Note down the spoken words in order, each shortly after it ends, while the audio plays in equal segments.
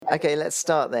Okay, let's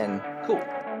start then. Cool.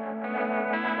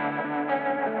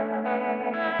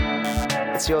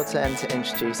 It's your turn to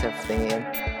introduce everything, Ian.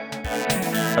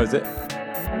 Oh, is it?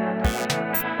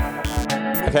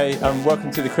 Okay,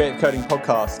 welcome to the Creative Coding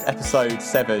Podcast, episode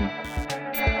 7.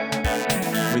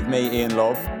 With me, Ian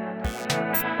Lobb.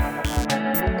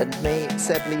 And me,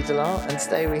 Seb Liedelaar, and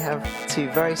today we have two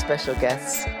very special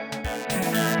guests,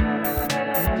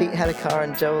 Pete Hellicar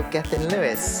and Joel Gethin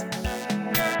Lewis.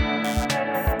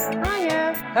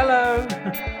 Hiya. Hello.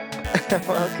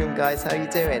 Welcome, guys. How are you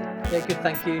doing? Yeah, good,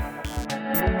 thank you.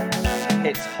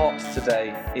 It's hot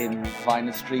today in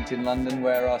Viner Street in London,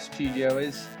 where our studio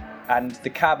is, and the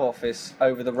cab office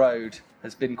over the road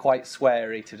has been quite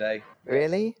sweary today.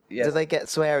 Really? Yes. Do they get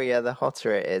swearier the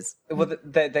hotter it is? Well,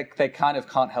 they kind of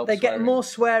can't help They swearing. get more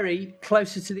sweary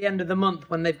closer to the end of the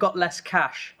month when they've got less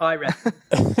cash, I reckon.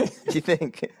 Do you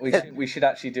think? We should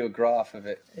actually do a graph of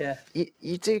it. Yeah.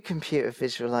 You do computer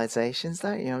visualizations,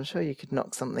 don't you? I'm sure you could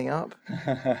knock something up.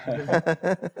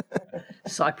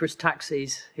 Cyprus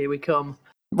taxis, here we come.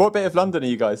 What bit of London are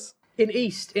you guys? In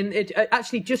East,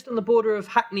 actually just on the border of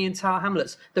Hackney and Tower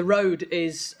Hamlets. The road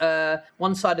is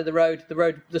one side of the road,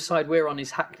 the side we're on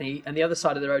is Hackney, and the other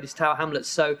side of the road is Tower Hamlets.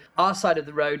 So our side of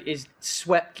the road is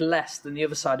swept less than the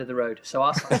other side of the road. So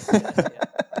our side.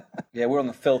 Yeah, we're on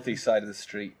the filthy side of the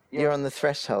street. You're on the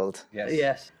threshold. Yes.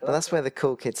 Yes. Well, that's where the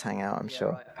cool kids hang out, I'm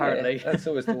sure. Right, apparently. Yeah, that's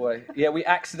always the way. Yeah, we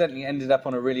accidentally ended up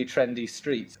on a really trendy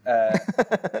street.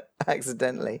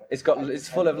 Accidentally. It's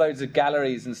full of loads of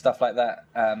galleries and stuff like that.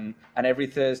 And every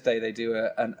Thursday they do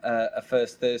a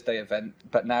First Thursday event.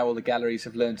 But now all the galleries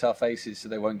have learnt our faces, so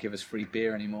they won't give us free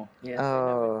beer anymore. Yeah.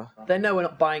 Oh, They know we're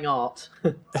not buying art.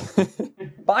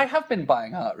 But I have been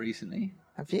buying art recently.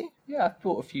 have you? Yeah, I've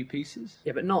bought a few pieces.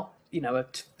 Yeah, but not, a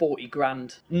 40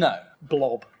 grand No,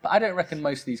 blob. but I don't reckon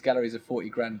most of these galleries are 40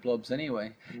 grand blobs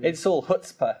anyway. It's all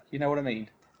chutzpah, you know what I mean?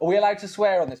 Are we allowed to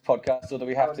swear on this podcast, or do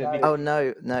we have to... Oh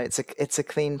no, it's a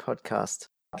clean podcast.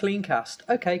 Clean cast.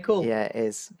 Okay, cool. Yeah, it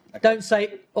is. Don't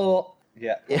say or.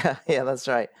 Yeah. Yeah, that's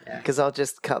right. Because I'll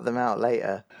just cut them out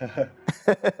later.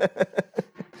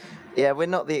 Yeah, we're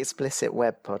not the explicit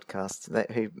web podcast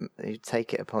who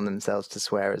take it upon themselves to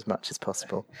swear as much as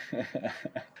possible.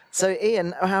 So,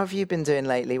 Ian, how have you been doing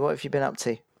lately? What have you been up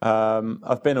to?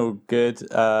 I've been all good.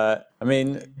 I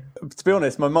mean, to be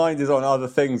honest, my mind is on other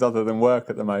things other than work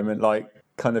at the moment. Like,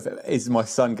 kind of, is my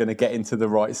son going to get into the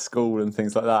right school and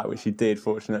things like that, which he did,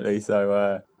 fortunately.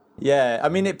 So, yeah, I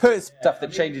mean, it puts Stuff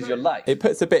that changes your life. a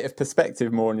bit of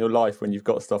perspective more on your life when you've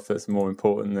got stuff that's more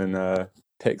important than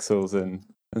pixels and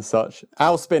such.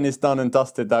 Owlspin is done and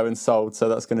dusted though and sold, so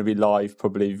that's going to be live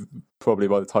probably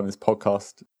by the time this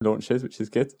podcast launches, which is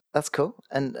good. That's cool.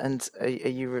 And are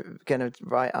you going to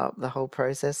write up the whole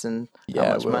process and how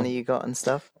Yeah, much I will. money you got and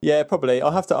stuff? Yeah, probably.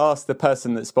 I'll have to ask the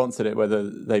person that sponsored it whether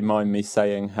they mind me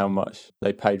saying how much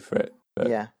they paid for it. But,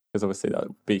 Yeah, because obviously that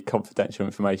would be confidential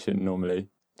information normally.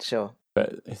 sure.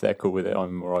 But if they're cool with it,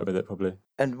 I'm all right with it probably.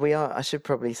 And I should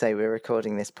probably say we're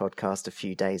recording this podcast a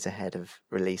few days ahead of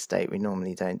release date. We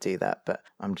normally don't do that, but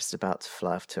I'm just about to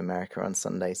fly off to America on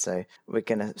Sunday, so we're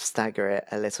going to stagger it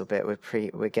a little bit.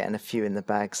 We're getting a few in the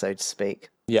bag, so to speak.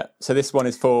 Yeah. So this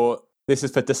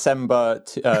is for December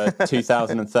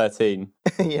 2013.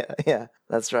 Yeah,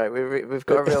 that's right. We've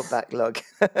got a real backlog.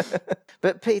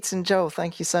 But Pete and Joel,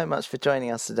 thank you so much for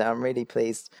joining us today. I'm really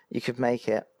pleased you could make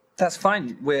it. That's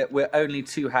fine. We're only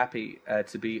too happy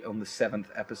to be on the 7th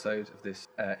episode of this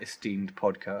esteemed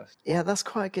podcast. Yeah, that's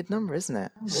quite a good number, isn't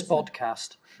it?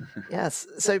 Spodcast. Yes.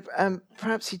 So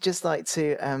perhaps you'd just like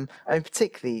to,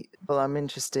 particularly, well, I'm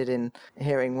interested in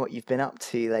hearing what you've been up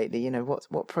to lately.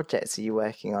 What projects are you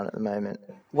working on at the moment?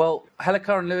 Well,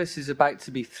 Hellicar and Lewis is about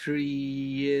to be 3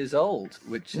 years old,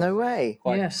 which No way.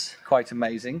 Yes. quite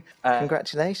amazing.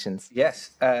 Congratulations.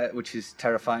 Yes, which is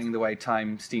terrifying the way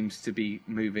time seems to be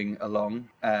moving along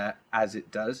as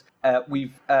it does.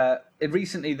 We've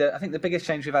recently, I think the biggest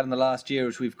change we've had in the last year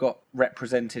is we've got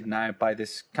represented now by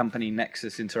this company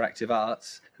Nexus Interactive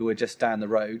Arts, who are just down the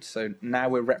road. So now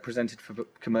we're represented for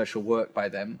commercial work by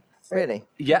them. Really?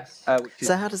 Yeah. Which is,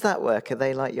 So how does that work? Are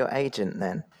they like your agent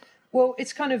then? Well,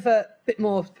 it's kind of a bit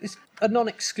more, it's a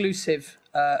non-exclusive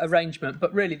arrangement,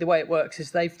 but really the way it works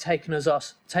is they've taken us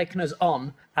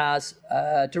on as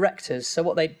directors. So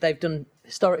what they've done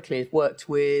historically is worked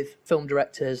with film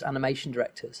directors, animation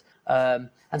directors.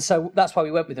 And so that's why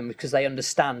we went with them, because they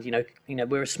understand,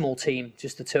 we're a small team,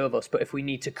 just the two of us, but if we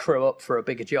need to crew up for a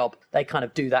bigger job, they kind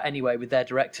of do that anyway with their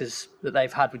directors that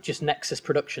they've had with just Nexus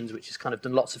Productions, which has kind of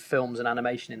done lots of films and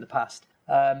animation in the past.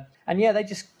 And yeah,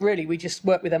 we just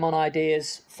work with them on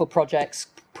ideas for projects,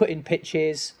 put in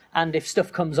pitches, And if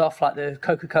stuff comes off, like the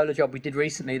Coca-Cola job we did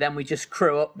recently, then we just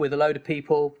crew up with a load of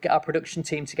people, get our production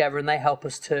team together, and they help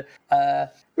us to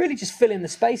really just fill in the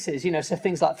spaces. So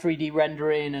things like 3D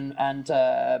rendering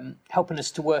and helping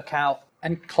us to work out.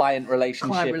 And client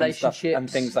relationships and stuff and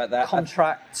things like that.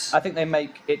 Contracts. I think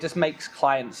it just makes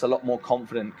clients a lot more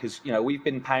confident because, we've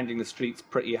been pounding the streets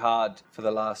pretty hard for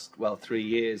the last, 3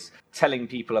 years, telling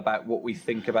people about what we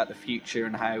think about the future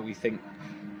and how we think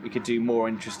we could do more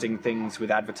interesting things with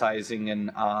advertising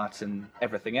and art and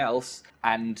everything else.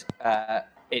 And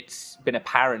it's been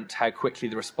apparent how quickly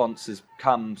the response has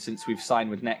come since we've signed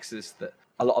with Nexus that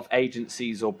a lot of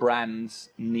agencies or brands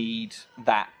need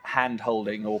that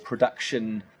hand-holding or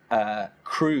production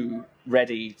crew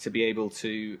ready to be able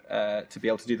to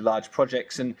do the large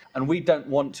projects, and we don't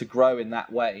want to grow in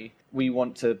that way. We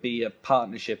want to be a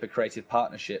partnership, a creative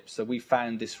partnership. So we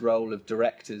found this role of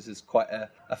directors as quite a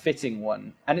fitting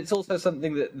one. And it's also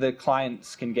something that the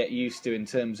clients can get used to in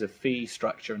terms of fee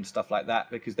structure and stuff like that,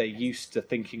 because they're used to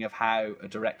thinking of how a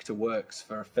director works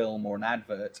for a film or an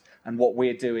advert. And what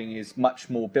we're doing is much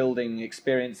more building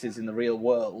experiences in the real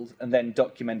world and then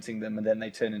documenting them, and then they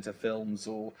turn into films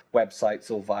or websites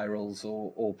or virals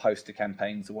or poster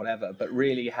campaigns or whatever. But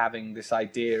really having this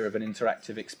idea of an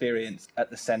interactive experience at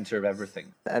the center of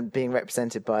everything. And being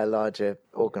represented by a larger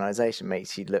organisation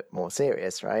makes you look more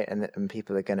serious, right? And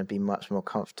people are going to be much more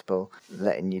comfortable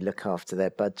letting you look after their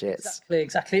budgets.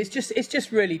 Exactly. It's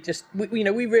just really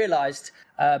we realised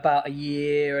about a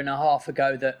year and a half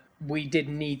ago that we did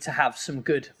need to have some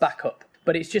good backup.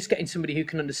 But it's just getting somebody who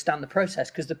can understand the process,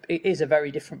 because it is a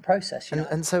very different process.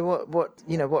 And so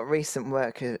what recent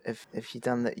work have you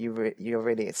done that you're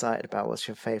really excited about? What's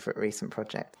your favourite recent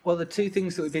project? Well, the two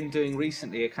things that we've been doing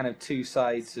recently are kind of two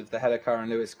sides of the Hellicar and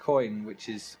Lewis coin, which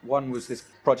is, one was this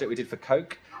project we did for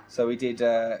Coke. So we did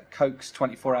Coke's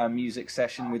 24-hour music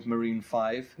session with Maroon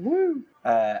 5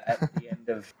 at the end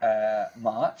of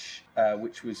March,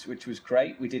 which was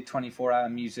great. We did 24-hour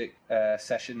music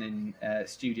session in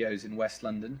studios in West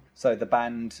London. So the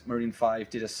band Maroon 5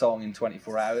 did a song in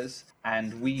 24 hours,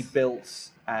 and we built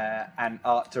and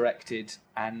art directed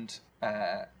and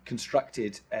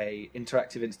constructed a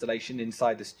interactive installation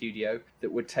inside the studio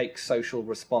that would take social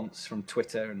response from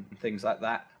Twitter and things like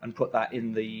that and put that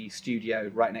in the studio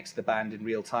right next to the band in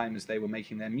real time as they were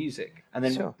making their music. And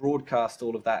then we broadcast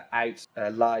all of that out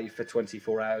live for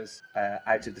 24 hours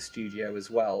out of the studio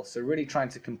as well. So really trying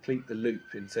to complete the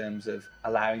loop in terms of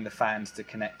allowing the fans to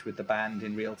connect with the band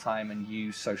in real time and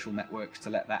use social networks to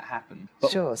let that happen.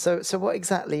 Sure. So what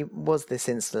exactly was this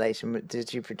installation?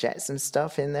 Did you project some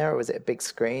stuff in there, or was it a big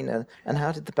screen? And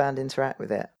how did the band interact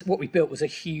with it? What we built was a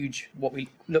huge, what we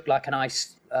looked like an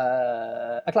ice,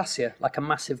 a glacier, like a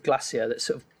massive glacier that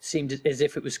sort of seemed as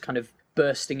if it was kind of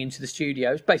bursting into the studio.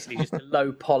 It was basically just a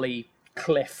low poly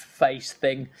cliff face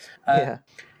thing.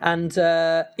 And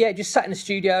just sat in the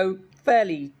studio,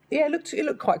 it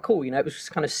looked quite cool. It was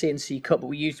kind of CNC cut, but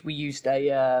we used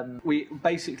we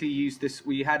basically used this.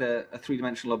 We had a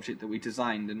three-dimensional object that we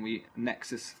designed, and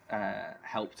Nexus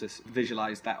helped us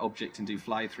visualize that object and do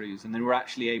fly-throughs, and then we're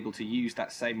actually able to use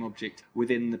that same object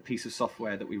within the piece of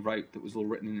software that we wrote that was all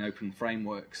written in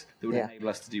openFrameworks that would enable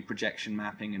us to do projection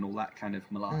mapping and all that kind of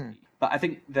malarkey. But I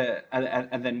think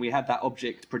and then we had that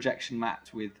object projection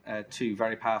mapped with two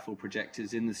very powerful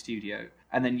projectors in the studio,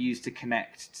 and then used to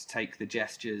connect to take the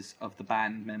gestures of the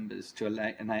band members to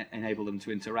enable them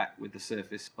to interact with the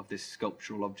surface of this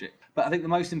sculptural object. But I think the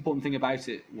most important thing about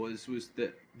it was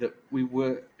that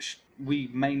we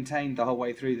maintained the whole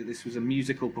way through that this was a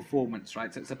musical performance,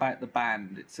 right? So it's about the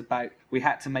band. It's about, we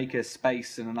had to make a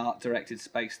space and an art-directed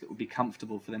space that would be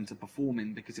comfortable for them to perform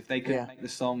in, because if they couldn't make the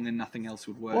song, then nothing else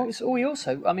would work. Well, we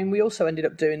also ended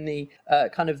up doing the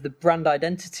kind of the brand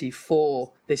identity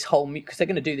for this whole, because they're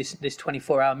going to do this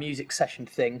 24-hour music session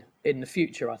thing in the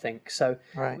future, I think. So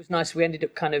it was nice. We ended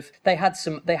up kind of, they had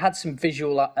some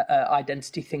visual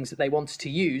identity things that they wanted to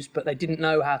use, but they didn't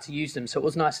know how to use them. So it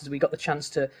was nice as we got the chance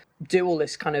to do all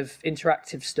this kind of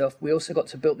interactive stuff. We also got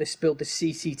to build this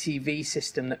CCTV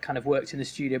system that kind of worked in the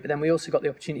studio, but then we also got the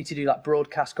opportunity to do like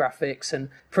broadcast graphics and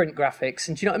print graphics.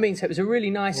 And do you know what I mean? So it was a really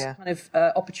nice kind of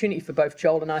opportunity for both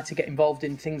Joel and I to get involved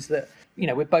in things that,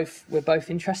 we're both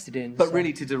interested in. But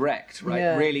really to direct, right?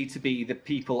 Yeah. Really to be the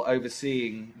people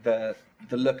overseeing the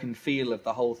look and feel of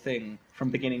the whole thing from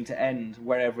beginning to end,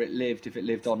 wherever it lived, if it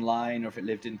lived online or if it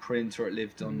lived in print or it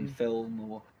lived on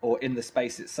film or in the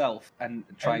space itself, and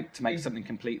try to make something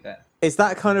complete there. Is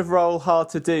that kind of role hard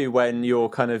to do when you're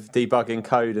kind of debugging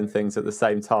code and things at the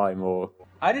same time, or?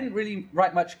 I didn't really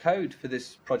write much code for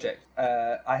this project.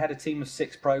 I had a team of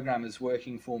 6 programmers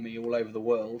working for me all over the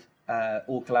world,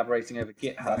 all collaborating over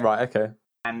GitHub. Right, okay.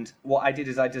 And what I did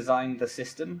is I designed the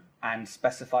system and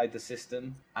specified the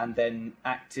system, and then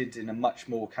acted in a much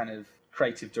more kind of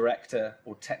creative director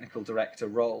or technical director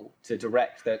role to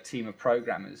direct their team of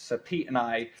programmers. So Pete and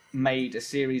I made a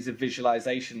series of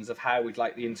visualizations of how we'd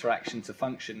like the interaction to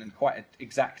function in quite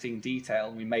exacting detail.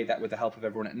 And we made that with the help of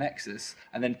everyone at Nexus.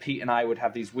 And then Pete and I would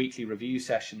have these weekly review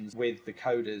sessions with the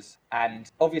coders.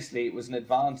 And obviously it was an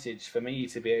advantage for me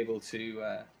to be able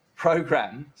to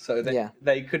program so that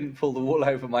they couldn't pull the wool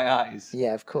over my eyes.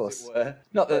 Yeah, of course.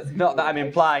 Not that I'm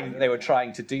implying that they were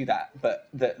trying to do that, but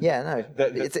that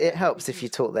it helps if you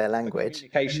talk their language.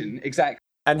 Communication, exactly.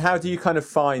 And how do you kind of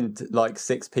find like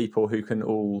 6 people who can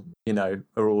all,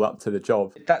 are all up to the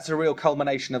job? That's a real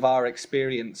culmination of our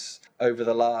experience over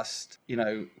the last,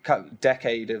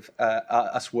 decade of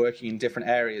us working in different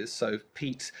areas. So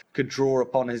Pete could draw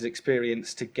upon his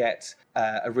experience to get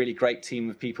a really great team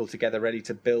of people together ready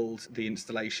to build the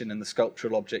installation and the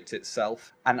sculptural object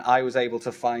itself. And I was able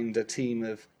to find a team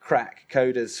of crack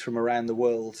coders from around the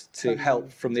world to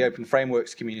help from the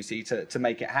openFrameworks community to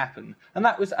make it happen. And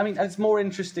that was, it's more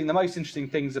interesting. The most interesting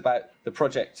things about the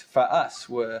project for us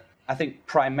were, I think,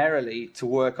 primarily to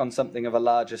work on something of a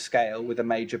larger scale with a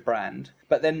major brand.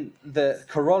 But then the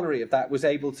corollary of that was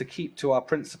able to keep to our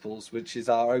principles, which is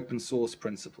our open source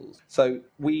principles. So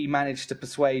we managed to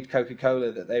persuade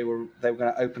Coca-Cola that they were going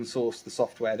to open source the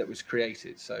software that was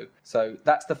created. So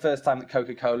that's the first time that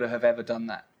Coca-Cola have ever done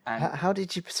that. And how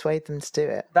did you persuade them to do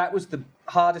it? That was the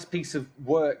hardest piece of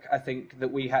work, I think,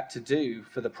 that we had to do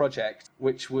for the project,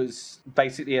 which was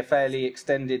basically a fairly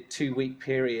extended 2-week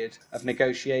period of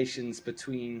negotiations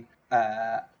between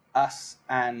us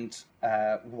and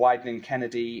Wieden &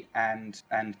 Kennedy and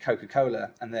Coca-Cola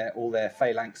and all their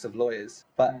phalanx of lawyers.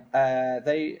 But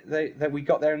we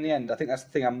got there in the end. I think that's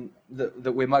the thing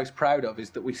that we're most proud of,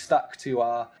 is that we stuck to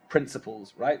our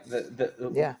principles, right?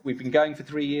 We've been going for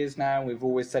 3 years now. We've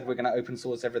always said we're going to open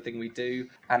source everything we do.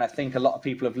 And I think a lot of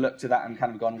people have looked at that and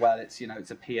kind of gone, well, it's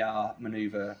a PR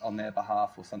maneuver on their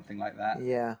behalf or something like that.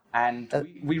 Yeah. And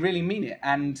we really mean it.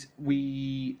 And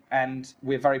we're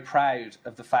very proud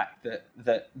of the fact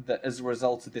that as a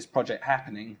result of this project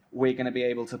happening, we're going to be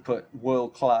able to put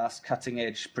world-class,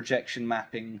 cutting-edge projection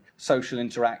mapping, social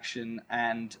interaction,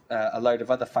 and a load of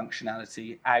other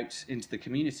functionality out into the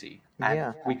community.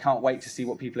 And we can't wait to see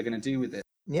what people are going to do with it.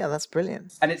 Yeah, that's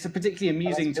brilliant. And it's particularly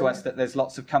amusing to us that there's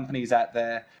lots of companies out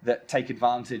there that take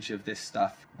advantage of this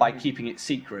stuff by keeping it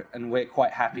secret, and we're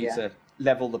quite happy to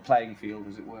level the playing field,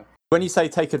 as it were. When you say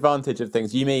take advantage of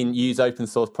things, you mean use open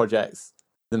source projects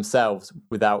themselves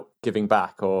without giving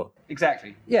back, or?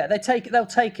 Exactly. Yeah, they'll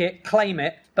take it, claim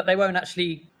it, but they won't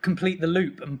actually complete the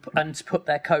loop and put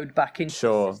their code back into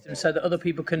the system so that other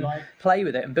people can play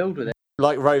with it and build with it.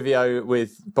 Like Rovio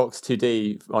with Box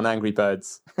 2D on Angry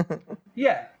Birds.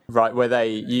 Yeah. Right, where they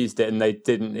used it and they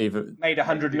didn't even... Made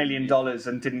 $100 million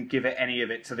and didn't give it any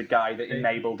of it to the guy that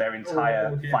enabled their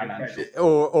entire financial...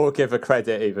 Or give a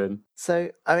credit, even.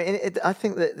 So, I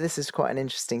think that this is quite an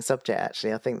interesting subject,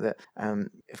 actually. I think that,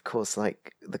 of course,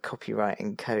 like, the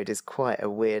copywriting code is quite a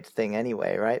weird thing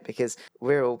anyway, right? Because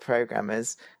we're all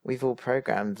programmers. We've all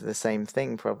programmed the same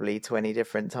thing probably 20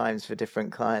 different times for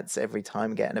different clients, every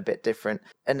time getting a bit different.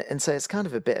 And so it's kind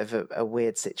of a bit of a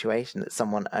weird situation that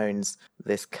someone owns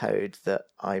this code that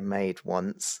I made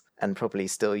once and probably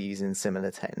still using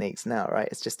similar techniques now, right?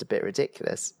 It's just a bit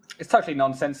ridiculous. It's totally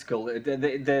nonsensical.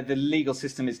 The legal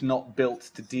system is not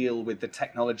built to deal with the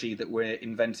technology that we're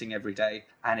inventing every day,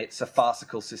 and it's a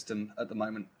farcical system at the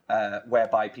moment,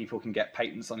 whereby people can get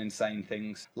patents on insane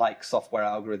things like software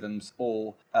algorithms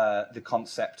or the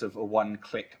concept of a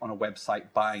one-click on a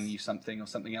website buying you something or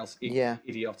something else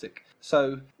idiotic.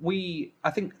 So I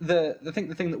think the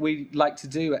thing that we like to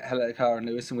do at Hellicar and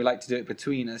Lewis, and we like to do it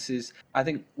between us, is I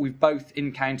think we've both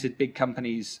encountered big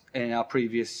companies in our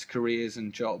previous careers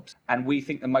and jobs, and we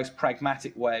think the most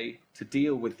pragmatic way to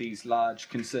deal with these large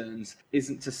concerns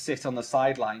isn't to sit on the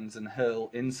sidelines and hurl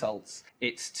insults.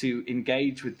 It's to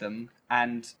engage with them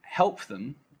and help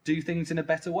them do things in a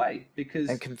better way,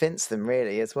 and convince them,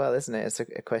 really, as well, isn't it? It's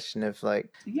a question of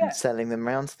selling them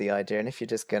round to the idea. And if you're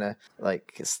just gonna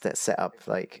set up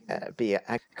be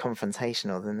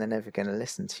confrontational, then they're never going to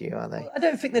listen to you, are they? I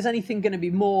don't think there's anything going to be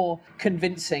more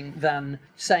convincing than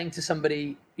saying to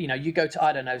somebody, you go to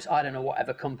I don't know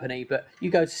whatever company, but you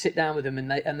go to sit down with them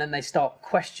and then they start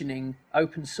questioning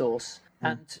open source.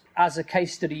 And as a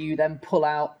case study, you then pull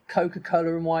out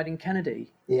Coca-Cola and Wieden & Kennedy.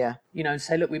 Yeah. And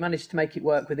say, look, we managed to make it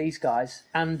work with these guys.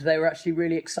 And they were actually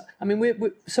really excited. I mean, we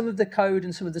some of the code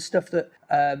and some of the stuff that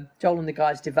Joel and the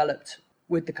guys developed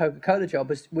with the Coca-Cola job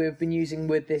is we've been using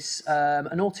with this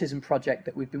an autism project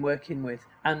that we've been working with.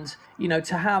 And,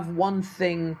 to have one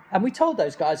thing... And we told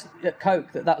those guys at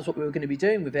Coke that was what we were going to be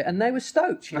doing with it, and they were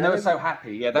stoked. And they were so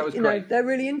happy. Yeah, that was great. They're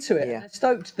really into it. Yeah. They're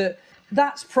stoked that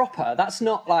that's proper. That's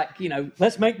not like,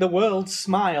 let's make the world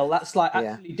smile. That's like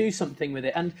actually do something with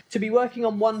it. And to be working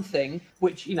on one thing,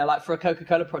 which, like for a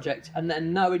Coca-Cola project, and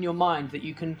then know in your mind that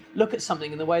you can look at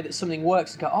something in the way that something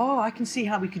works and go, oh, I can see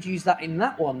how we could use that in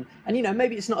that one. And,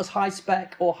 maybe it's not as high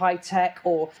spec or high tech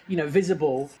or,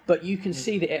 visible, but you can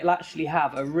see that it'll actually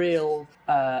have a real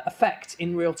effect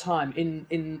in real time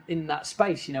in that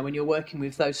space, when you're working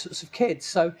with those sorts of kids.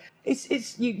 So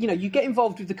it's you get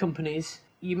involved with the companies.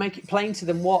 You make it plain to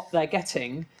them what they're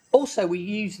getting. Also, we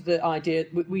use the idea,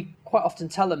 we quite often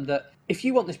tell them that if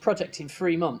you want this project in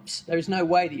 3 months, there is no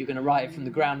way that you're going to write it from the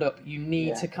ground up. You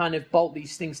need to kind of bolt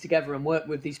these things together and work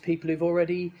with these people who've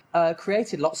already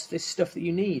created lots of this stuff that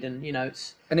you need. And,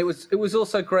 it's... And it was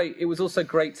also great. It was also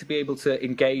great to be able to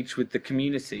engage with the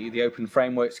community, the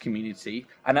openFrameworks community.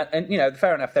 And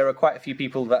fair enough. There are quite a few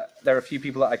people that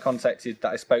I contacted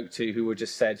that I spoke to who were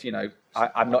just said,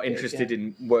 I'm not interested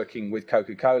in working with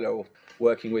Coca-Cola or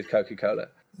working with Coca-Cola,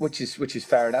 which is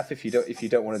fair enough. If you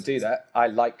don't want to do that, I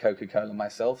like Coca-Cola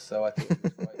myself, so I think it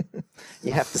was great.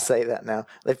 You have to say that now.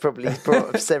 They've probably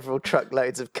brought several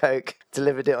truckloads of Coke,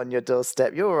 delivered it on your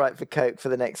doorstep. You're all right for Coke for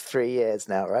the next 3 years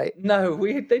now, right? No,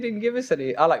 they didn't give us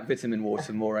any. I like vitamin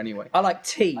water more anyway. I like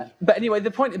tea. But anyway,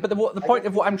 the point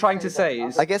of what I'm trying to say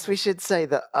is... I guess we should say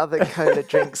that other cola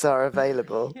drinks are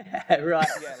available. Yeah, right.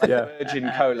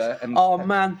 Virgin cola. And, oh,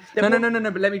 man. No,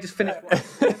 but let me just finish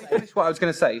what I was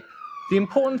going to say. The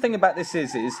important thing about this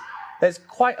is there's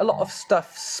quite a lot of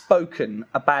stuff spoken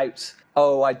about,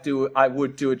 I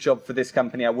would do a job for this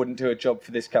company, I wouldn't do a job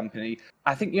for this company.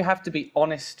 I think you have to be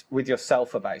honest with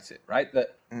yourself about it, right?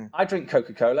 That I drink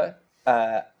Coca-Cola.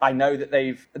 I know that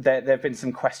there have been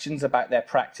some questions about their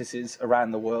practices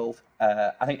around the world.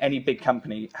 I think any big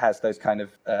company has those kind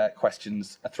of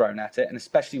questions thrown at it, and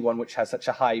especially one which has such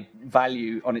a high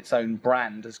value on its own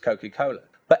brand as Coca-Cola.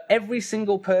 But every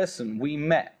single person we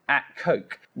met at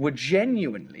Coke were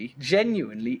genuinely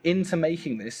into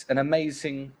making this an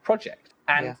amazing project.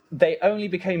 And they only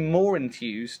became more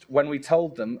enthused when we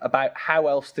told them about how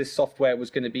else this software was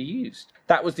going to be used.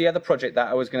 That was the other project that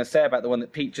I was going to say about the one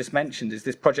that Pete just mentioned, is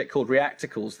this project called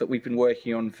Reacticles that we've been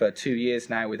working on for 2 years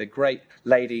now with a great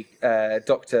lady,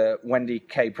 Dr. Wendy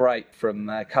K. Bright from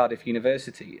Cardiff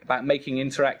University, about making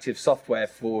interactive software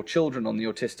for children on the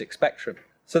autistic spectrum.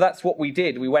 So that's what we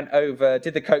did. We went over,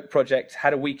 did the Coke project,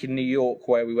 had a week in New York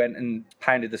where we went and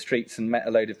pounded the streets and met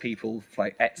a load of people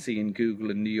like Etsy and Google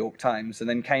and New York Times, and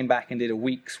then came back and did a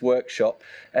week's workshop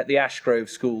at the Ashgrove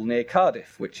School near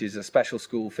Cardiff, which is a special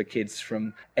school for kids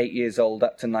from 8 years old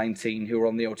up to 19 who are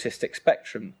on the autistic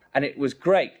spectrum. And it was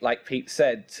great, like Pete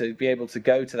said, to be able to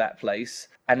go to that place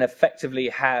and effectively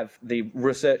have the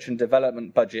research and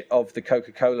development budget of the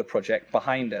Coca-Cola project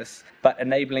behind us, but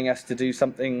enabling us to do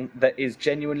something that is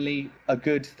genuinely a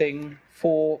good thing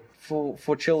for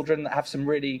children that have some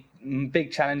really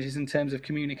big challenges in terms of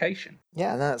communication.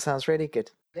 Yeah, that sounds really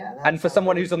good. And for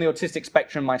someone who's on the autistic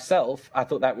spectrum myself, I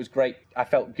thought that was great. I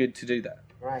felt good to do that.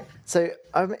 Right. So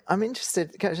I'm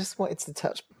interested, I just wanted to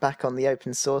touch back on the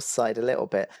open source side a little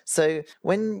bit. So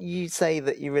when you say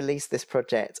that you release this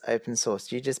project open source,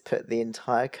 do you just put the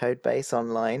entire code base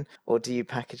online, or do you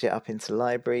package it up into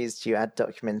libraries? Do you add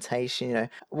documentation?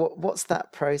 What's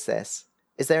that process?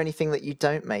 Is there anything that you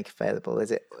don't make available? Is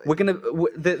it? We're gonna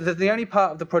the only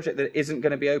part of the project that isn't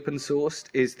going to be open sourced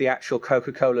is the actual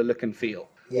Coca-Cola look and feel.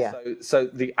 Yeah. So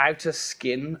the outer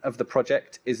skin of the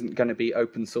project isn't going to be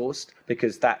open sourced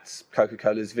because that's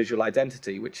Coca-Cola's visual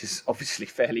identity, which is obviously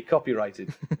fairly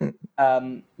copyrighted.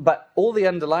 But all the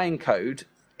underlying code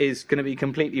is going to be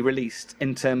completely released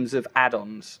in terms of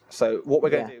add-ons. So what we're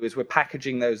going to do is we're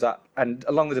packaging those up, and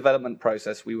along the development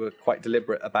process, we were quite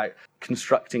deliberate about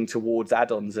constructing towards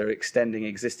add-ons or extending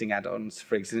existing add-ons,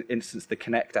 for instance, the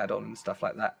Connect add-on and stuff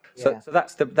like that. So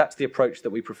that's the approach that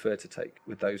we prefer to take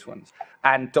with those ones.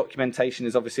 And documentation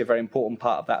is obviously a very important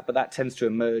part of that, but that tends to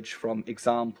emerge from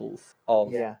examples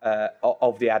of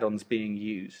the add-ons being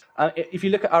used. If you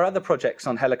look at our other projects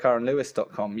on Hellicar and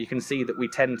Lewis.com, you can see that we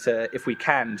tend to, if we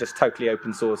can, just totally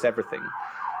open source everything.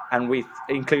 And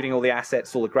including all the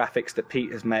assets, all the graphics that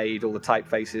Pete has made, all the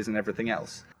typefaces and everything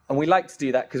else. And we like to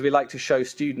do that because we like to show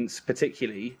students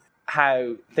particularly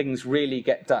how things really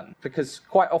get done. Because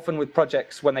quite often with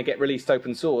projects, when they get released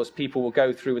open source, people will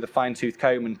go through with a fine-tooth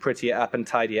comb and pretty it up and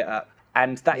tidy it up.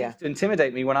 And that used to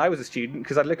intimidate me when I was a student,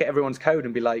 because I'd look at everyone's code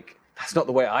and be like, that's not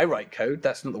the way I write code.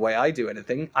 That's not the way I do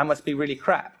anything. I must be really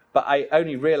crap. But I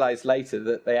only realized later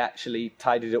that they actually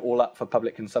tidied it all up for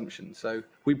public consumption. So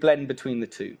we blend between the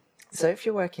two. So if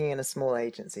you're working in a small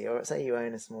agency, or say you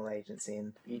own a small agency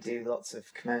and you do lots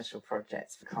of commercial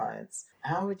projects for clients,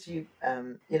 how would you,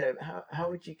 how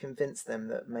would you convince them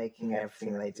that making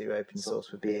everything they do open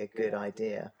source would be a good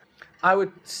idea? I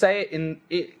would say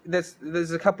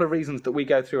there's a couple of reasons that we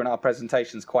go through in our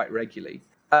presentations quite regularly.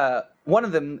 One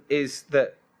of them is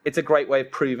that it's a great way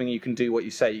of proving you can do what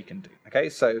you say you can do. Okay,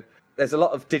 so there's a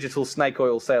lot of digital snake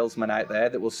oil salesmen out there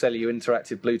that will sell you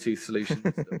interactive Bluetooth solutions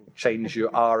that will change your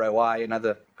ROI and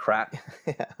other crap.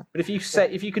 Yeah. But if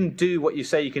you can do what you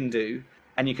say you can do,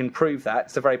 and you can prove that,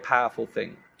 it's a very powerful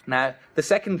thing. Now, the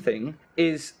second thing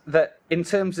is that in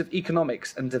terms of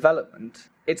economics and development,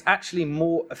 it's actually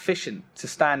more efficient to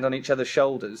stand on each other's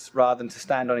shoulders rather than to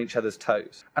stand on each other's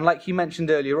toes. And like you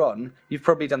mentioned earlier on, you've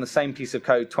probably done the same piece of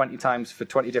code 20 times for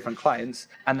 20 different clients,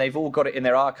 and they've all got it in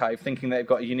their archive thinking they've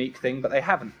got a unique thing, but they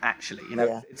haven't actually.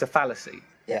 It's a fallacy.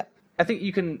 Yeah. I think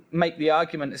you can make the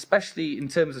argument, especially in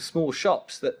terms of small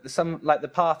shops, that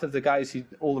the path of the guys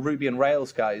all the Ruby on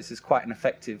Rails guys, is quite an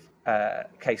effective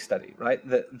case study, right?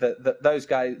 That those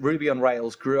guys, Ruby on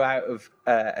Rails, grew out of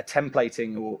a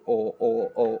templating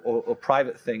or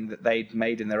private thing that they'd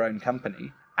made in their own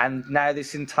company. And now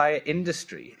this entire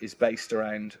industry is based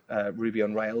around Ruby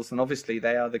on Rails. And obviously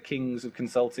they are the kings of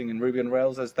consulting in Ruby on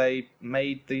Rails as they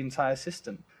made the entire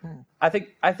system. I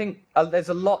think there's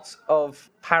a lot of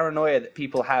paranoia that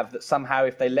people have that somehow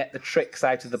if they let the tricks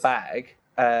out of the bag,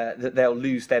 that they'll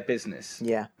lose their business.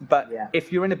 Yeah. But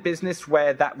if you're in a business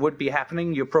where that would be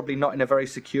happening, you're probably not in a very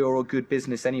secure or good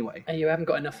business anyway. And you haven't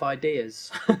got enough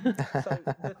ideas.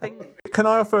 Can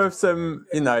I offer some,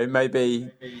 maybe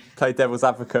play devil's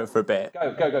advocate for a bit?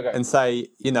 Go. And say,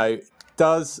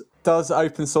 does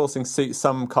open sourcing suit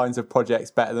some kinds of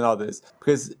projects better than others?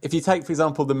 Because if you take, for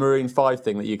example, the Maroon 5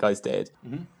 thing that you guys did,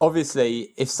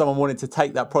 obviously, if someone wanted to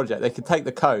take that project, they could take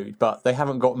the code, but they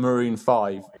haven't got Maroon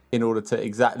 5 in order to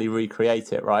exactly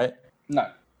recreate it, right? No.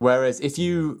 Whereas if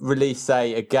you release,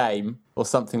 say, a game or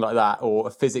something like that, or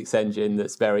a physics engine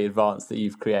that's very advanced that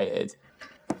you've created,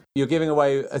 you're giving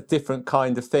away a different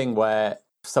kind of thing where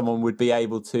someone would be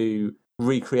able to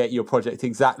recreate your project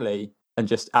exactly and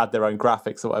just add their own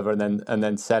graphics or whatever and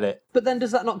then sell it. But then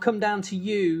does that not come down to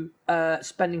you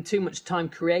spending too much time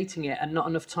creating it and not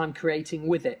enough time creating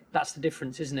with it? That's the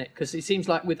difference, isn't it? Because it seems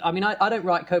like I don't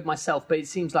write code myself, but it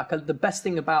seems like the best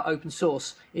thing about open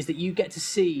source is that you get to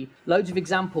see loads of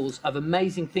examples of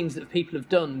amazing things that people have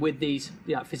done with these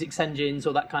physics engines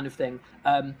or that kind of thing.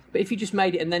 But if you just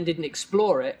made it and then didn't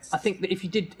explore it, I think that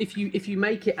if you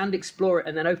make it and explore it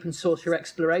and then open source your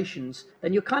explorations,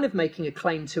 then you're kind of making a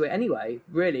claim to it anyway,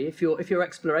 really, if your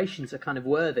explorations are kind of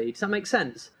worthy. Does that make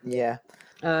sense? Yeah.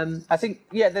 I think,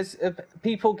 there's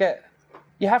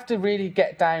you have to really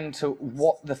get down to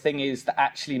what the thing is that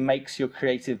actually makes your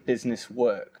creative business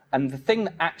work. And the thing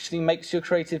that actually makes your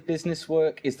creative business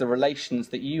work is the relations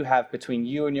that you have between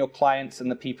you and your clients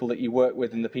and the people that you work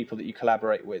with and the people that you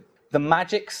collaborate with. The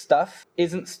magic stuff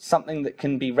isn't something that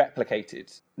can be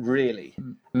replicated, really.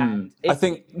 And I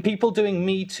think people doing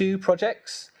Me Too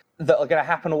projects that are going to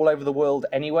happen all over the world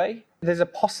anyway, there's a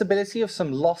possibility of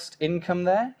some lost income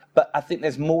there, but I think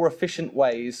there's more efficient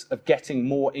ways of getting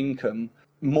more income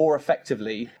more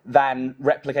effectively than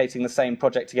replicating the same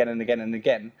project again and again and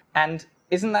again. And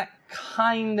isn't that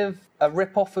kind of a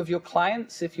rip-off of your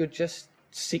clients if you're just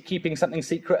keeping something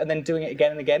secret and then doing it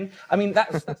again and again? I mean,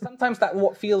 that's sometimes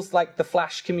what feels like the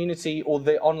Flash community or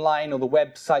the online or the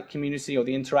website community or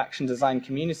the interaction design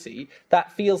community.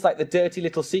 That feels like the dirty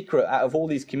little secret out of all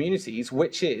these communities,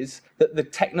 which is that the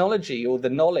technology or the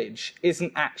knowledge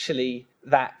isn't actually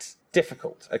that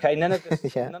difficult. Okay, none of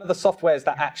the software is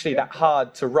that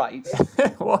hard to write.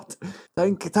 What?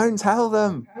 Don't tell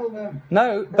them.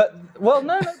 No.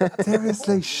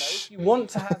 Seriously, shh. You want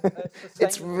to have.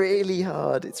 It's really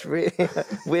hard.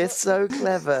 We're so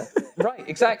clever. Right,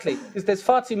 exactly. Because there's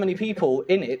far too many people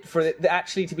in it for it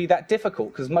actually to be that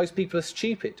difficult. Because most people are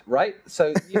stupid, right?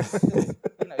 So you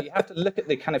have to look at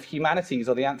the kind of humanities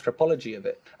or the anthropology of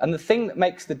it. And the thing that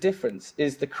makes the difference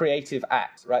is the creative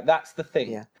act, right? That's the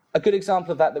thing. Yeah. A good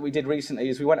example of that we did recently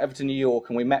is we went over to New York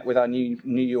and we met with our New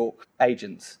York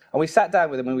agents. And we sat down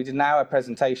with them and we did an hour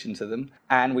presentation to them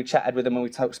and we chatted with them and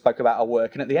we spoke about our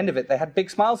work. And at the end of it, they had big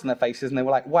smiles on their faces and they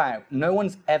were like, wow, no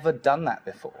one's ever done that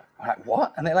before. I'm like,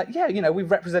 what? And they're like, yeah,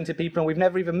 we've represented people and we've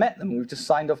never even met them. We've just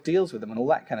signed off deals with them and all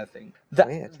that kind of thing.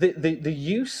 Weird. The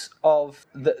use of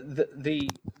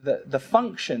the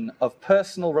function of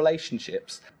personal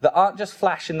relationships that aren't just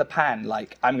flash in the pan,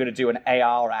 like I'm going to do an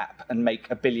AR app and make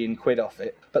 $1 billion million quid off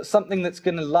it, but something that's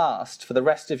going to last for the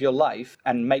rest of your life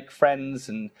and make friends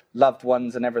and loved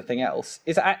ones and everything else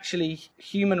is actually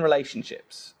human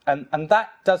relationships. And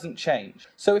that doesn't change.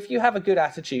 So if you have a good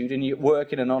attitude and you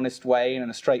work in an honest way and in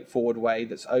a straightforward way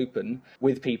that's open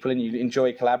with people and you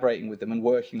enjoy collaborating with them and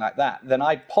working like that, then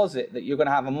I posit that you're going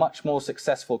to have a much more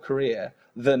successful career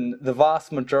than the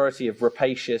vast majority of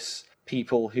rapacious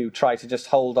people who try to just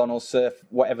hold on or surf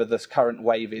whatever this current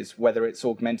wave is, whether it's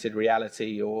augmented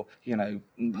reality or,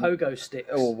 pogo sticks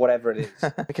or whatever it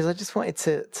is. Because I just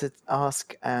wanted to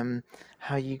ask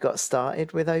how you got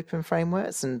started with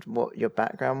openFrameworks and what your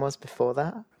background was before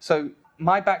that. So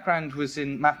my background was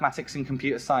in mathematics and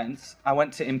computer science. I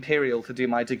went to Imperial to do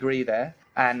my degree there.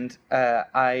 And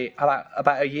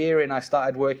about a year in, I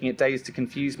started working at Days to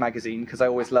Confuse magazine because I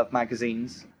always loved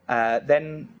magazines.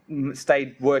 Then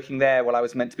stayed working there while I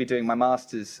was meant to be doing my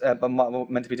master's,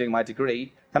 meant to be doing my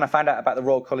degree. Then I found out about the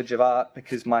Royal College of Art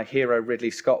because my hero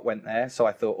Ridley Scott went there. So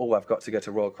I thought, I've got to go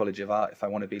to Royal College of Art if I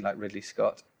want to be like Ridley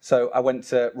Scott. So I went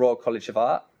to Royal College of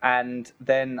Art, and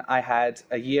then I had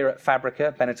a year at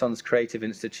Fabrica, Benetton's Creative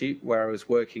Institute, where I was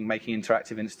making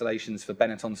interactive installations for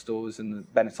Benetton stores and the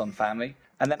Benetton family.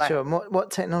 And then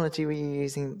What technology were you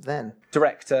using then?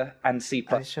 Director and C++.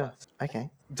 Oh, sure. Okay.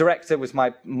 Director was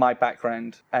my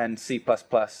background, and C++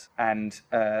 and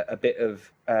a bit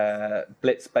of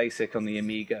Blitz Basic on the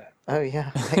Amiga. Oh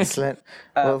yeah, excellent.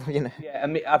 Well,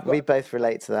 we both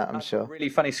relate to that, I'm sure. Really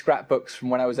funny scrapbooks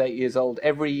from when I was 8 years old.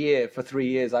 Every year for 3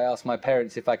 years, I asked my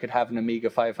parents if I could have an Amiga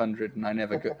 500, and I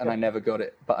never got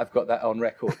it. But I've got that on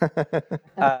record.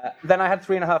 Then I had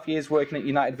 3.5 years working at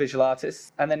United Visual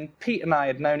Artists, and then Pete and I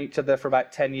had known each other for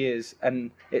about 10 years,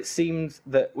 and it seemed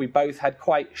that we both had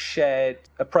quite shared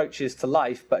approaches to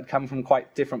life, but had come from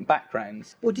quite different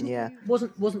backgrounds. Well,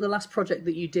 wasn't the last project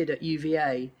that you did at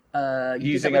UVA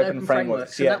using openFrameworks?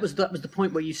 So that was the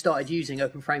point where you started using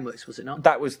openFrameworks, was it not?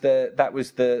 That was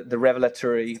the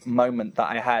revelatory moment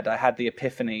that I had. I had the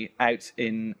epiphany out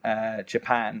in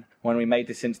Japan when we made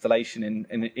this installation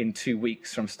in 2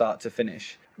 weeks from start to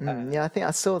finish. I think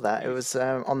I saw that. It was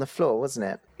on the floor, wasn't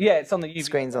it? Yeah, it's on the UV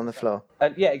screens on the floor.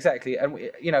 Yeah, exactly. And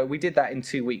we did that in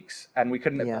 2 weeks, and we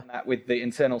couldn't have done that with the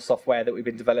internal software that we've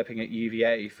been developing at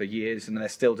UVA for years, and they're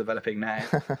still developing now.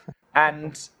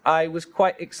 And I was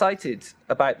quite excited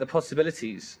about the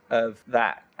possibilities of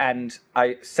that, and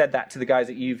I said that to the guys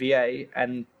at UVA,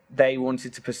 and they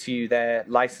wanted to pursue their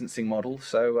licensing model,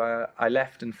 so I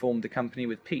left and formed the company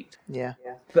with Pete. Yeah.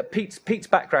 But Pete's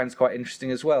background's quite interesting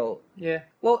as well. Yeah.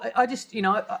 Well, I just,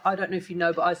 I don't know if you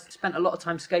know, but I spent a lot of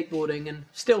time skateboarding and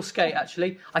still skate,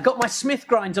 actually. I got my Smith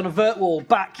grinds on a vert wall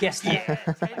back yesterday. Yeah,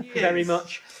 10 years. Very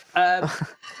much.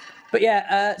 But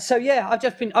yeah,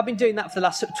 I've been doing that for the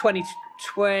last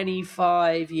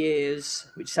 25 years,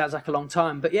 which sounds like a long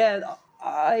time. But yeah,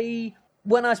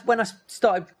 When I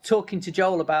started talking to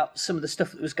Joel about some of the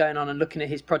stuff that was going on and looking at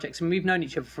his projects, and we've known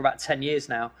each other for about 10 years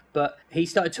now, but he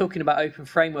started talking about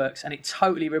openFrameworks, and it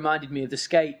totally reminded me of the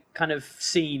skate kind of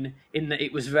scene in that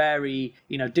it was very,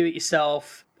 do it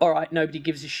yourself. All right, nobody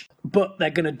gives a but they're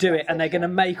going to do it and they're going to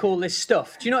make all this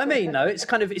stuff. Do you know what I mean? Though it's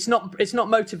kind of it's not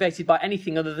motivated by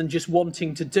anything other than just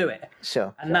wanting to do it.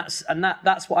 Sure. And that's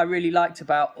what I really liked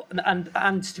about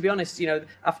and to be honest,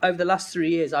 over the last 3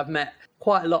 years I've met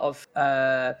quite a lot of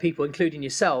people, including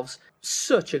yourselves.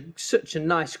 Such a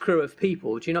nice crew of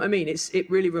people. Do you know what I mean? It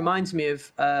really reminds me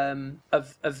of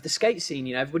the skate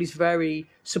scene. Everybody's very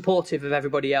supportive of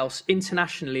everybody else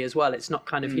internationally as well. It's not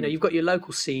kind of you've got your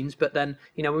local scenes, but then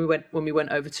when we went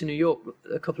over to New York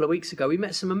a couple of weeks ago, we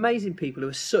met some amazing people who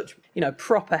are such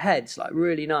proper heads, like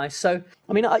really nice. So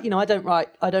I mean, I don't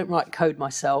write code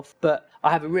myself, but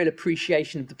I have a real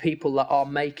appreciation of the people that are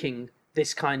making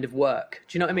this kind of work.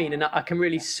 Do you know what I mean? And I can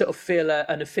really sort of feel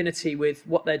an affinity with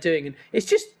what they're doing, and it's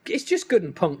just good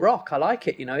and punk rock. I like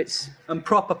it. It's and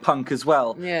proper punk as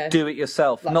well. Yeah. Do it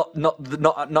yourself, not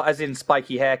as in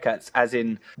spiky haircuts, as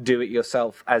in do it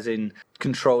yourself, as in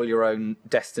control your own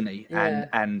destiny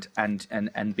and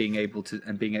being able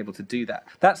to do that.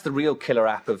 That's the real killer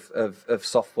app of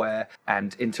software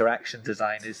and interaction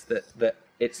design, is that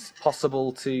it's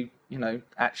possible to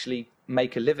actually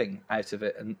make a living out of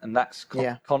it, and that's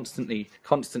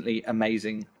constantly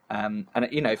amazing. And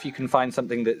if you can find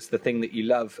something that's the thing that you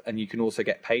love and you can also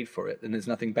get paid for it, then there's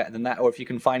nothing better than that. Or if you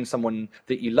can find someone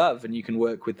that you love and you can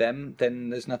work with them, then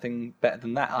there's nothing better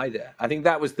than that either. I think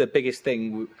that was the biggest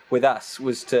thing with us,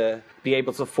 was to be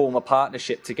able to form a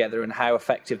partnership together, and how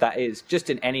effective that is just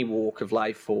in any walk of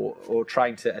life, or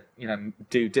trying to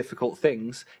do difficult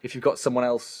things. If you've got someone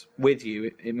else with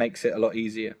you, it makes it a lot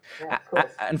easier.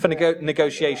 And for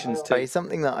negotiations too.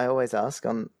 Something that I always ask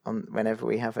on whenever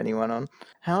we have anyone on,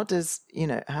 how does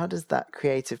that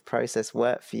creative process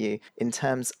work for you in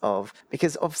terms of,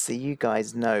 because obviously you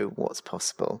guys know what's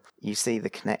possible. You see the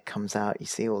Connect comes out, you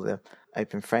see all the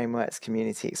openFrameworks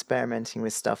community experimenting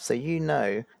with stuff, so you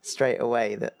know straight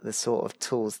away that the sort of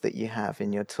tools that you have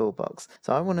in your toolbox.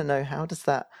 So I want to know, how does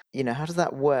that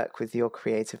work with your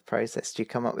creative process? Do you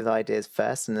come up with ideas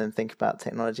first and then think about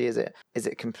technology? Is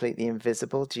it completely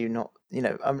invisible? Do you not,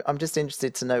 I'm just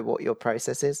interested to know what your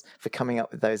process is for coming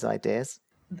up with those ideas.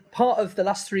 Part of the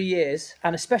last 3 years,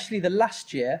 and especially the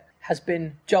last year, has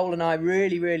been Joel and I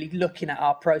really, really looking at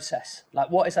our process.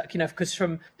 Like, what is that, because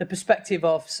from the perspective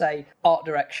of, say, art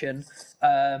direction,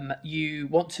 you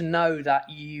want to know that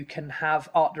you can have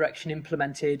art direction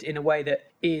implemented in a way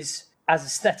that is as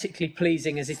aesthetically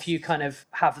pleasing as if you kind of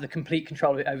have the complete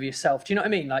control of it over yourself. Do you know what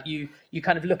I mean? Like, you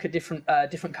kind of look at different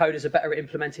coders are better at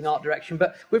implementing art direction.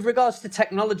 But with regards to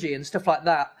technology and stuff like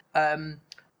that,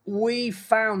 we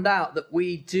found out that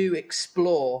we do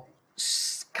explore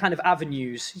kind of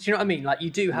avenues. Do you know what I mean? Like, you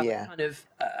do have kind of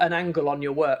an angle on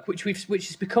your work, which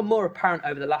has become more apparent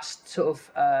over the last sort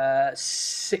of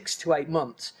 6 to 8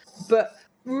 months. But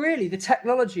really, the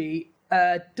technology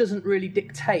doesn't really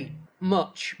dictate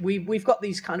much. We've got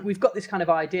this kind of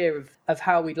idea of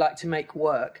how we'd like to make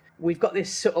work. We've got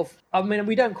this sort of, I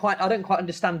don't quite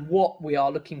understand what we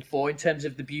are looking for in terms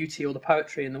of the beauty or the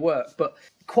poetry in the work, but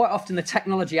quite often the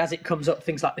technology as it comes up,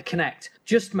 things like the Connect,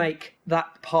 just make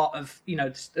that part of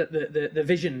the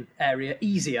vision area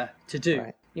easier to do.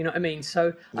 Right. You know what I mean?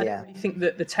 So I don't really think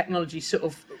that the technology sort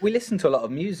of... We listen to a lot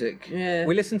of music. Yeah.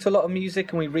 We listen to a lot of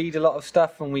music, and we read a lot of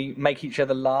stuff, and we make each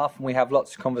other laugh, and we have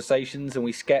lots of conversations, and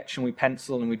we sketch, and we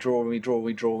pencil, and we draw, and we draw,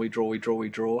 we draw, we draw, we draw, we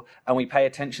draw, and we pay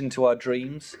attention to our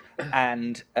dreams,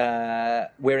 and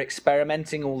we're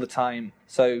experimenting all the time.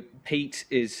 So Pete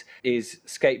is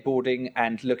skateboarding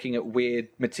and looking at weird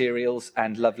materials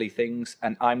and lovely things,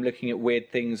 and I'm looking at weird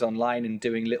things online and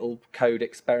doing little code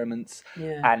experiments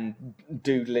and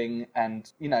doodling,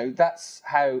 and that's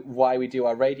why we do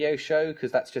our radio show,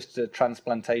 because that's just a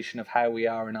transplantation of how we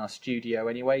are in our studio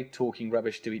anyway, talking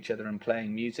rubbish to each other and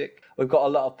playing music. We've got a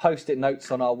lot of post-it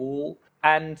notes on our wall.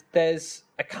 And there's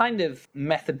a kind of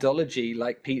methodology,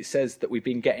 like Pete says, that we've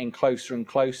been getting closer and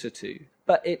closer to.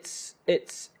 But it's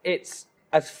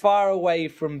as far away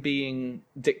from being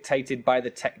dictated by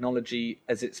the technology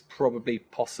as it's probably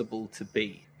possible to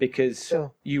be. Because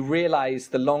you realise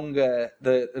the longer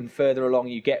and further along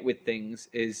you get with things,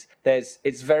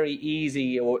 it's very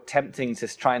easy or tempting to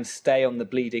try and stay on the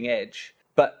bleeding edge.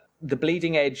 But the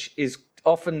bleeding edge is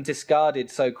often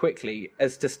discarded so quickly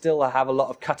as to still have a lot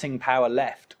of cutting power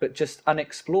left, but just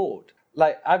unexplored.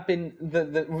 Like, I've been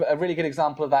a really good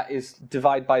example of that is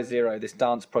Divide by Zero, this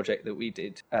dance project that we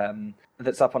did,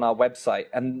 that's up on our website.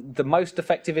 And the most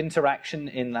effective interaction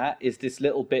in that is this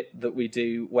little bit that we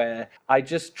do where I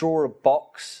just draw a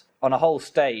box on a whole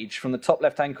stage from the top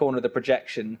left-hand corner of the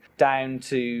projection down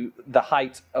to the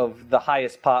height of the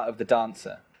highest part of the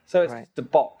dancer. So it's the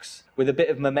box with a bit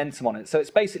of momentum on it. So it's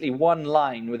basically one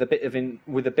line with a bit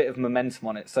of momentum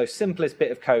on it. So simplest bit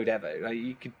of code ever. Like,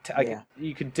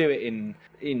 you could do it in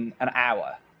an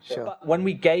hour. Sure. But when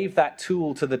we gave that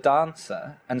tool to the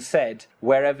dancer and said,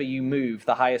 wherever you move,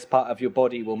 the highest part of your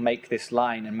body will make this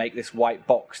line and make this white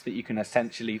box that you can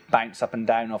essentially bounce up and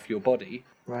down off your body.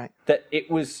 Right. That it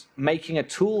was making a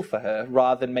tool for her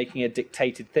rather than making a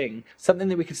dictated thing. Something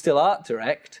that we could still art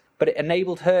direct, but it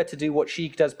enabled her to do what she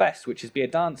does best, which is be a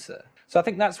dancer. So I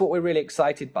think that's what we're really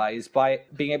excited by, is by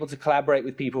being able to collaborate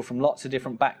with people from lots of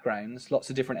different backgrounds, lots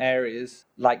of different areas,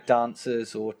 like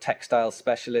dancers or textile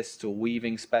specialists or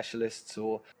weaving specialists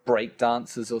or break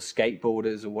dancers or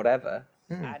skateboarders or whatever,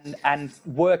 and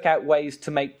work out ways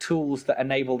to make tools that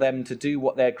enable them to do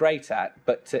what they're great at,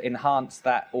 but to enhance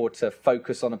that or to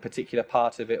focus on a particular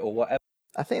part of it or whatever.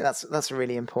 I think that's a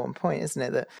really important point, isn't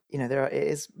it? That it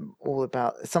is all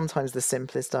about, sometimes the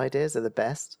simplest ideas are the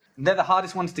best. They're the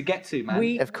hardest ones to get to,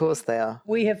 man. Of course they are.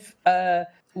 We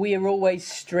are always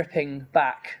stripping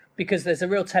back, because there's a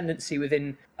real tendency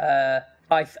within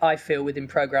I feel within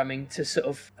programming to sort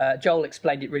of Joel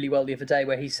explained it really well the other day,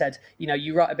 where he said,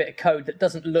 you write a bit of code that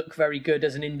doesn't look very good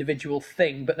as an individual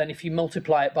thing, but then if you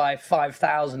multiply it by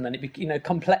 5,000, then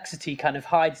complexity kind of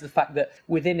hides the fact that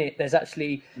within it there's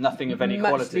actually nothing of any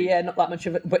quality. Yeah, not that much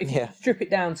of it. But if you strip it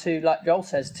down to, like Joel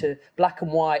says, to black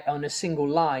and white on a single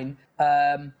line,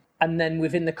 and then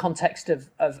within the context of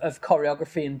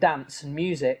choreography and dance and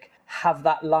music, have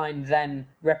that line then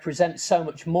represent so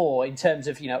much more in terms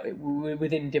of,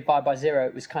 within Divide by Zero,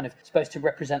 it was kind of supposed to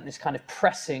represent this kind of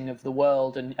pressing of the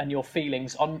world and your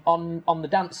feelings on the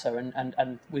dancer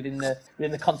and within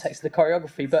the context of the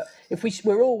choreography. But if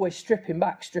we're always stripping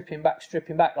back,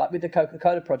 like with the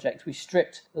Coca-Cola project, we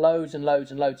stripped loads and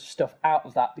loads and loads of stuff out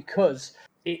of that because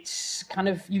it's kind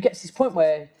of, you get to this point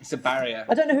where it's a barrier.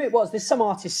 I don't know who it was. There's some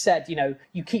artist said,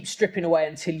 you keep stripping away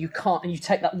until you can't, and you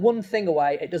take that one thing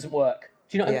away, it doesn't work.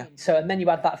 Do you know what I mean? So, and then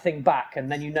you add that thing back,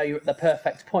 and then you're at the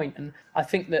perfect point. And I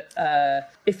think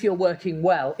that if you're working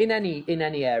well in any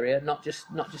area, not just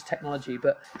technology,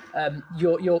 but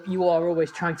you are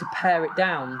always trying to pare it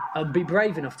down and be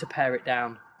brave enough to pare it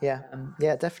down. Yeah,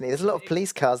 definitely. There's a lot of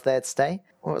police cars there today.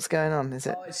 What's going on? Is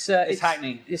it? It's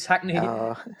Hackney. It's Hackney.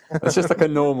 Oh. It's just like a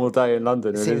normal day in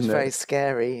London, Seems isn't it? very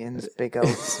scary in big old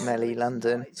smelly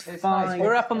London. It's fine.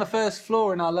 We're up on the first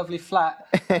floor in our lovely flat.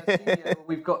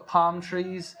 We've got palm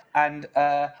trees, and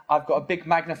I've got a big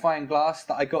magnifying glass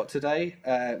that I got today,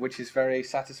 which is very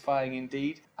satisfying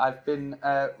indeed.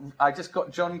 I just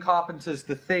got John Carpenter's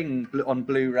The Thing on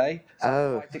Blu-ray. So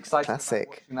I'm quite excited classic. about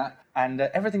watching that. And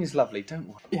everything is lovely, don't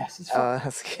worry. Yes, it's fine. Oh,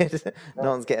 that's good.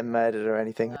 No one's getting murdered or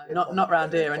anything. Not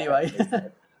round here anyway.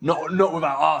 Not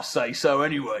without our say so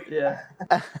anyway. Yeah.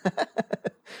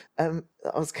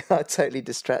 I totally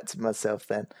distracted myself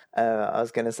then. I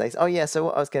was going to say, so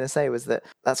what I was going to say was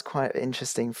that's quite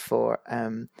interesting for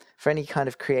any kind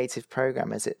of creative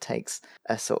programmers. It takes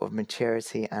a sort of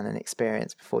maturity and an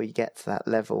experience before you get to that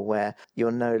level where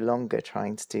you're no longer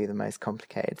trying to do the most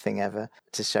complicated thing ever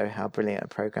to show how brilliant a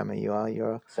programmer you are.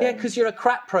 Yeah, because you're a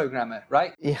crap programmer,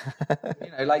 right? Yeah.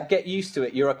 Get used to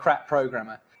it. You're a crap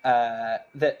programmer.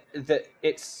 That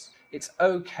it's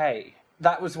okay.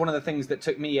 That was one of the things that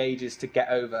took me ages to get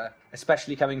over,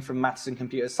 especially coming from maths and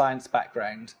computer science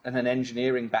background and an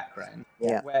engineering background.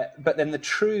 Yeah. But then the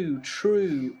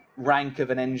true rank of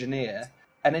an engineer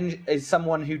is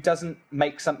someone who doesn't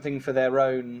make something for their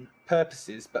own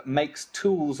purposes, but makes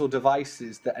tools or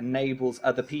devices that enables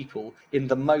other people in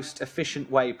the most efficient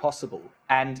way possible.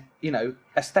 And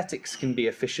aesthetics can be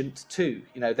efficient too.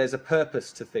 There's a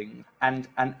purpose to things, and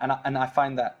I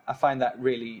find that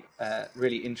really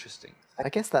really interesting. I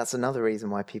guess that's another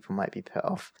reason why people might be put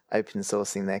off open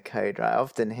sourcing their code, right? I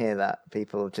often hear that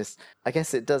people I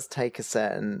guess it does take a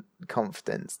certain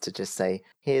confidence to just say,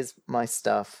 here's my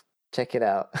stuff, check it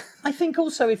out. I think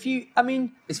also it's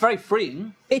very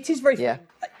freeing. It is very freeing.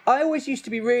 I always used to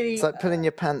be really... It's like pulling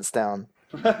your pants down.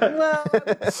 Well,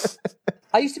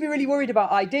 I used to be really worried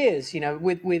about ideas,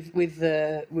 with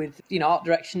art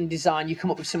direction, design. You come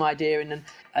up with some idea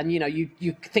and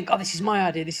you think, oh, this is my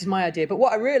idea. But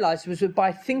what I realised was that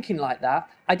by thinking like that,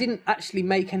 I didn't actually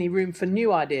make any room for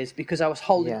new ideas because I was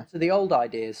holding on to the old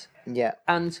ideas. Yeah.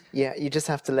 And you just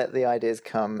have to let the ideas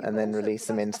come and then release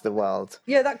them into the world.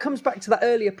 Yeah, that comes back to that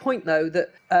earlier point, though,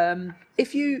 that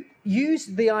if you use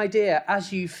the idea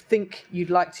as you think you'd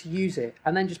like to use it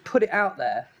and then just put it out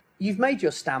there, you've made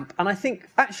your stamp. And I think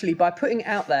actually by putting it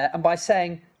out there and by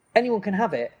saying anyone can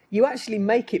have it, you actually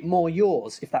make it more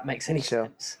yours, if that makes any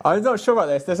sense. I'm not sure about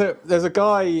this. There's a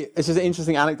guy, it's just an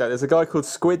interesting anecdote. There's a guy called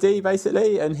Squiddy,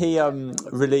 basically, and he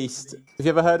released... Have you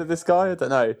ever heard of this guy? I don't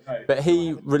know. But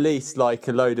he released like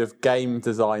a load of game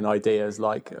design ideas,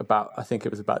 I think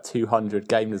it was about 200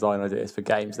 game design ideas for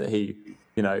games that he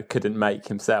couldn't make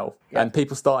himself. Yeah. And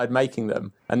people started making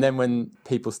them. And then when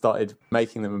people started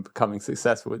making them and becoming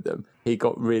successful with them, he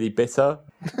got really bitter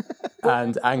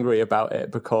and angry about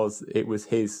it because it was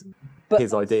his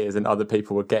ideas and other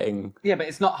people were getting... Yeah, but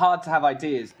it's not hard to have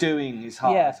ideas. Doing is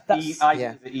hard. Yeah, ideas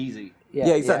are easy. Yeah,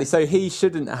 exactly. Yeah. So he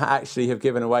shouldn't actually have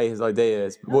given away his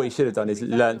ideas. What he should have done is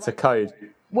learnt to code.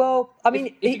 Well, I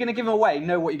mean... If you're going to give them away,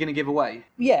 know what you're going to give away.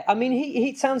 Yeah, I mean,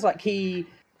 he sounds like he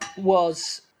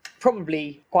was...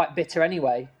 probably quite bitter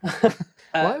anyway.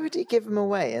 Why would he give them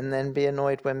away and then be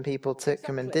annoyed when people took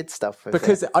them and did stuff with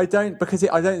it? I don't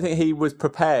think he was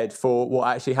prepared for what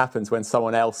actually happens when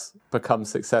someone else becomes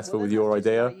successful with your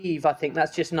idea. Naive, I think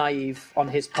that's just naive on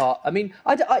his part. I mean,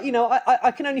 I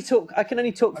can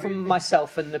only talk from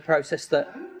myself and the process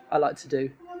that I like to do.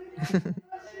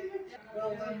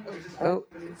 Oh,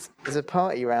 there's a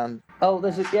party round. Oh,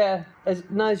 there's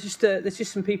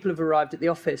just some people have arrived at the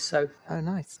office. So. Oh,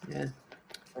 nice. Yeah.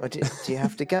 Or do you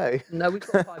have to go? No, we've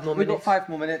got 5 more We've minutes. got 5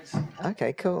 more minutes.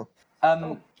 Okay, cool.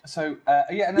 So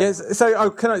yeah. And then, Yes. So,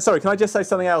 can I just say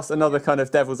something else? Another kind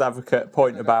of devil's advocate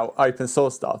point about open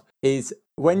source stuff is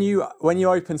when you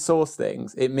open source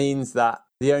things, it means that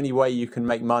the only way you can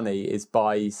make money is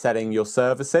by selling your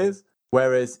services.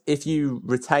 Whereas if you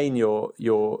retain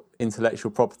your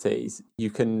intellectual properties, you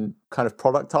can kind of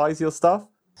productize your stuff.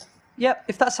 Yep,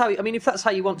 if that's how you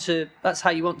want to.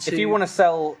 if you want to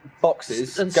sell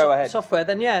boxes, and go ahead. software,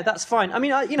 then yeah, that's fine. I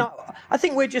mean, I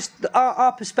think we're just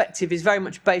our perspective is very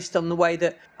much based on the way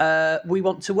that we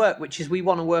want to work, which is we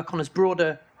want to work on as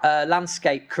broader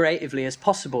landscape creatively as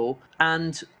possible,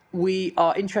 and we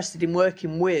are interested in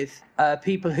working with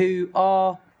people who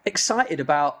are excited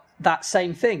about that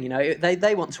same thing.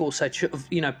 They want to also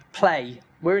play.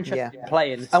 We're interested in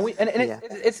playing, and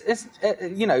it's this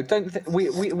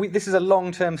is a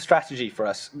long-term strategy for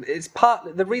us. It's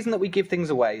the reason that we give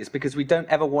things away is because we don't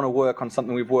ever want to work on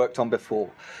something we've worked on before.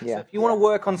 Yeah. So if you want to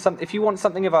work on if you want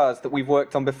something of ours that we've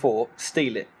worked on before,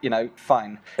 steal it.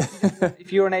 Fine.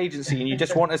 If you're an agency and you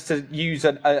just want us to use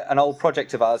an old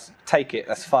project of ours, take it.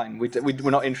 That's fine.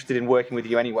 We're not interested in working with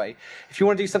you anyway. If you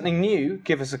want to do something new,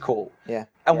 give us a call. Yeah.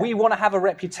 And we want to have a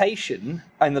reputation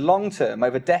in the long term,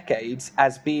 over decades,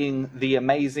 as being the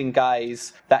amazing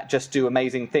guys that just do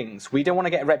amazing things. We don't want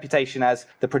to get a reputation as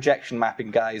the projection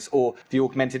mapping guys or the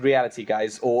augmented reality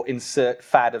guys or insert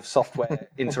fad of software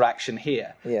interaction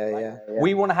here. Yeah.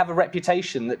 We want to have a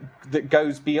reputation that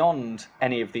goes beyond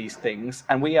any of these things,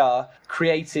 and we are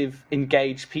creative,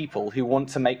 engaged people who want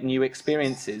to make new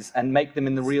experiences and make them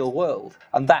in the real world.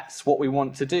 And that's what we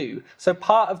want to do. So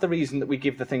part of the reason that we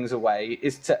give the things away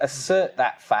is to assert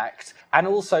that fact and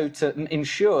also to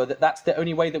ensure that that's the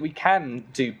only way that we can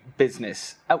do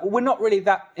business. We're not really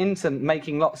that into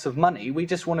making lots of money. We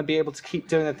just want to be able to keep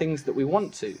doing the things that we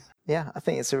want to. Yeah, I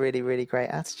think it's a really, really great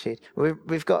attitude.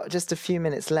 We've got just a few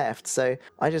minutes left, so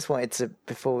I just wanted to,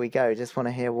 before we go, just want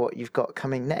to hear what you've got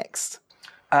coming next.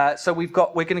 So we're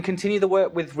going to continue the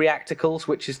work with Reacticles,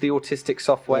 which is the autistic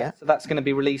software. Yeah. So that's going to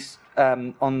be released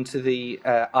onto the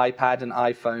iPad and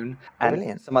iPhone and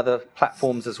Brilliant. some other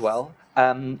platforms as well.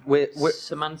 We're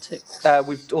semantics.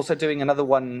 We're also doing another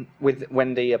one with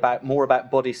Wendy more about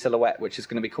body silhouette, which is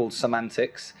going to be called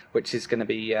Semantics, which is going to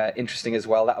be interesting as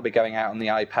well. That'll be going out on the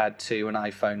iPad too and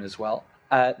iPhone as well.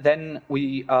 Then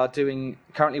we are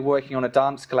currently working on a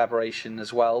dance collaboration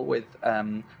as well with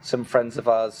some friends of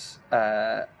ours who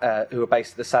are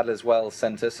based at the Sadler's Wells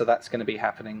Centre. So that's going to be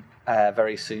happening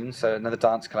very soon. So another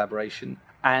dance collaboration.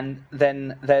 And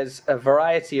then there's a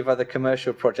variety of other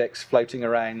commercial projects floating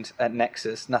around at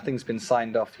Nexus. Nothing's been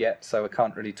signed off yet, so I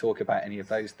can't really talk about any of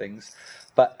those things.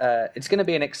 But it's going to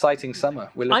be an exciting summer.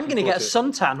 I'm going to get a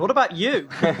suntan. What about you?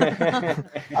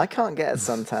 I can't get a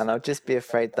suntan. I'll just be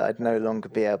afraid that I'd no longer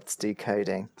be able to do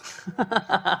coding.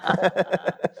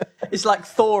 It's like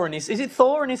Thor and his... Is it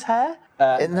Thor and his hair?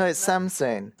 No, it's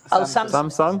Samsung. Oh,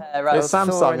 Samsung. Right. It's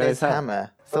Samsung Thor and and his his hair. hammer.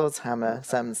 Thor's hammer,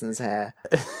 Samsung's hair.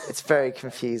 It's very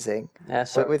confusing. Yeah,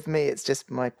 so But with me, it's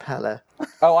just my pala.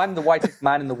 Oh, I'm the whitest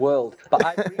man in the world. But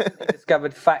I recently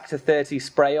discovered Factor 30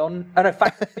 spray-on. Oh, no,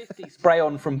 Factor 50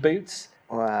 spray-on from Boots.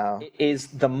 Wow. It is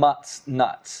the Mutt's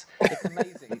nuts. It's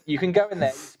amazing. You can go in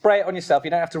there, spray it on yourself.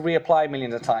 You don't have to reapply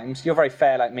millions of times. You're very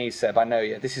fair like me, Seb. I know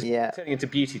you. This is turning into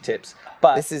beauty tips.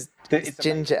 But It's it's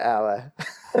ginger hour.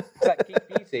 It's like Geek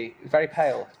Beauty. It's very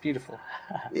pale. It's beautiful.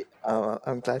 Oh,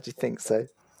 I'm glad you think so.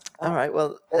 All right,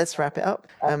 well, let's wrap it up.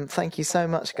 Thank you so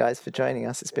much, guys, for joining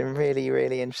us. It's been really,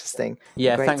 really interesting.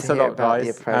 Yeah, Great thanks to a hear lot, about guys. the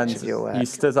approach And of your work. you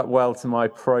stood up well to my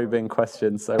probing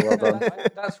questions, so well done.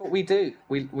 That's what we do.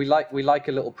 We like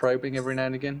a little probing every now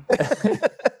and again.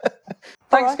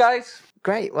 Thanks, guys.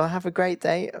 Great. Well, have a great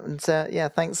day. And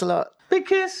thanks a lot. Big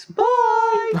kiss.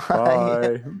 Bye.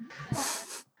 Bye.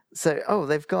 So,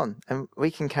 they've gone. And we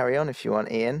can carry on if you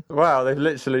want, Ian. Wow, they've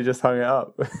literally just hung it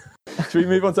up. Should we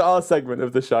move on to our segment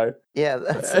of the show? Yeah,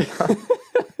 that's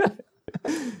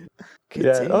Good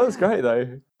Yeah, team. that's great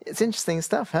though. It's interesting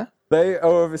stuff, huh? They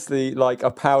are obviously like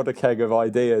a powder keg of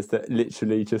ideas that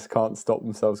literally just can't stop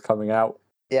themselves coming out.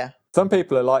 Yeah. Some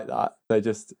people are like that. They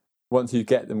just, once you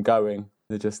get them going,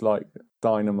 they're just like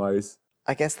dynamos.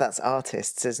 I guess that's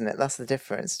artists, isn't it? That's the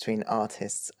difference between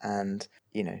artists and,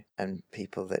 and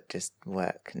people that just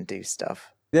work and do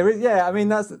stuff. There is, yeah. I mean,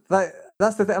 that's the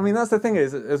thing. I mean, that's the thing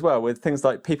is as well with things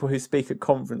like people who speak at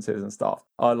conferences and stuff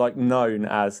are like known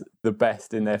as the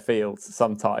best in their fields.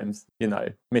 Sometimes,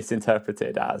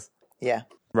 misinterpreted as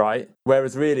right.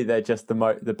 Whereas really they're just the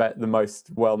most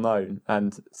well known.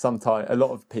 And sometimes a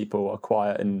lot of people are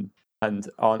quiet and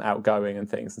aren't outgoing and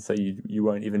things, and so you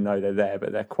won't even know they're there,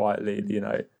 but they're quietly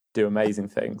do amazing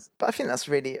things. But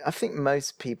I think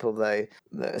most people, though,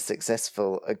 that are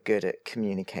successful are good at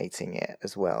communicating it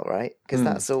as well, right? Because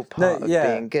that's all part of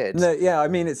being good. No, yeah, I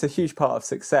mean, it's a huge part of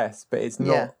success, but it's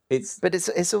not... But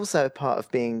it's also a part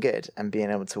of being good and being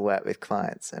able to work with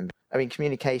clients. And I mean,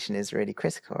 communication is really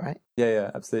critical, right?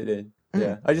 Yeah, absolutely.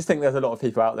 Yeah, I just think there's a lot of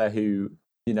people out there who,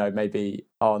 maybe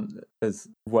aren't as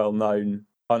well known,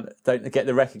 don't get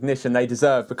the recognition they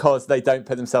deserve because they don't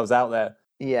put themselves out there.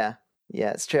 Yeah,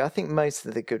 it's true. I think most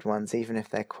of the good ones, even if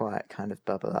they're quiet, kind of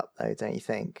bubble up, though, don't you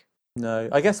think? No,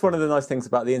 I guess one of the nice things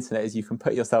about the internet is you can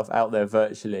put yourself out there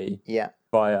virtually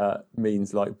via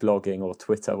means like blogging or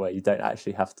Twitter, where you don't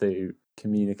actually have to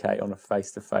communicate on a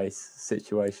face-to-face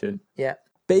situation. Yeah.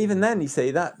 But even then, you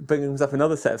see, that brings up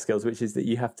another set of skills, which is that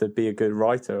you have to be a good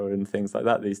writer and things like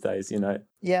that these days,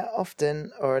 Yeah,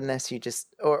 often, or unless you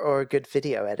just, or a good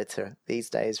video editor these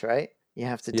days, right? You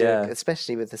have to do it,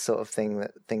 especially with the sort of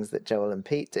things that Joel and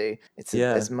Pete do. It's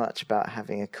as much about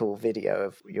having a cool video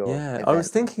of your event. I was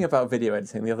thinking about video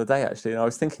editing the other day, actually, and I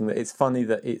was thinking that it's funny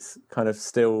that it's kind of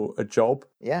still a job.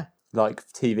 Yeah. Like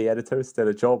TV editor is still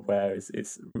a job, where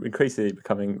it's increasingly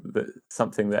becoming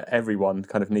something that everyone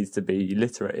kind of needs to be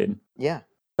literate in. Yeah.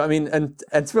 But I mean, and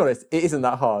to be honest, it isn't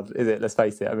that hard, is it? Let's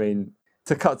face it. I mean,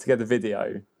 to cut together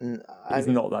video is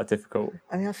not that difficult.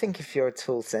 I mean, I think if you're at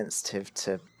all sensitive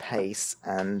to pace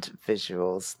and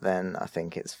visuals, then I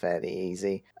think it's fairly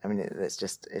easy. I mean, it's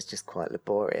just quite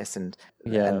laborious, and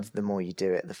the more you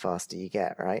do it, the faster you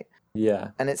get, right? Yeah.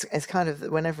 And it's kind of,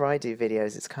 whenever I do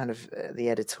videos, it's kind of the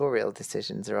editorial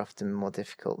decisions are often more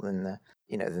difficult than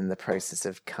the process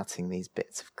of cutting these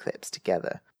bits of clips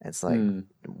together. It's like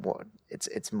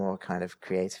it's more kind of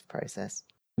creative process.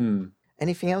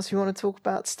 Anything else you want to talk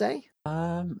about today?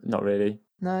 Not really.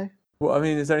 No. Well, I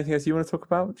mean, is there anything else you want to talk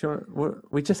about?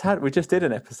 We just did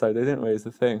an episode, didn't we? Is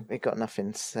the thing. We've got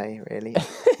nothing to say, really.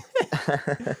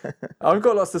 I've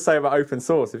got lots to say about open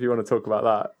source if you want to talk about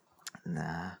that.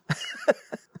 Nah.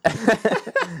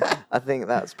 I think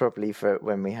that's probably for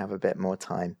when we have a bit more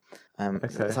time.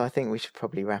 Okay. So I think we should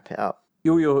probably wrap it up.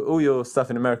 All your stuff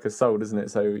in America's sold, isn't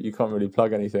it? So you can't really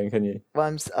plug anything, can you?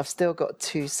 Well, I've still got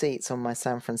 2 seats on my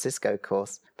San Francisco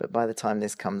course, but by the time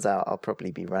this comes out, I'll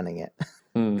probably be running it.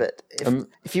 But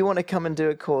if you want to come and do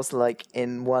a course like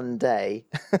in one day...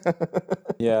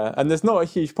 Yeah, and there's not a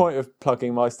huge point of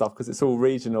plugging my stuff because it's all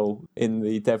regional in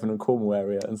the Devon and Cornwall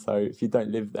area, and so if you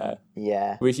don't live there...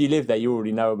 Yeah. Well, if you live there, you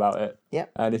already know about it.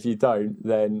 Yep. And if you don't,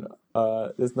 then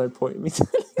there's no point in me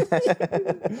telling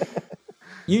you.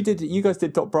 You guys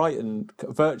did .Brighton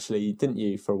virtually, didn't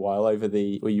you, for a while where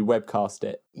you webcast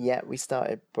it? Yeah, we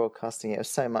started broadcasting it. It was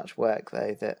so much work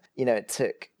though that it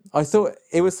took. I thought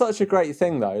it was such a great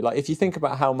thing though. Like if you think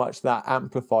about how much that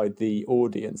amplified the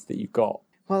audience that you got.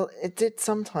 Well, it did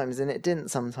sometimes and it didn't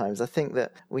sometimes. I think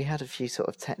that we had a few sort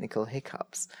of technical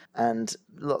hiccups and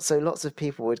lots of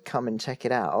people would come and check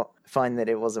it out, find that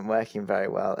it wasn't working very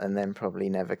well and then probably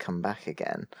never come back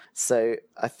again. So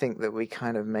I think that we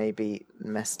kind of maybe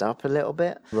messed up a little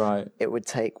bit. Right. It would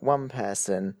take one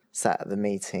person sat at the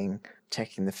meeting,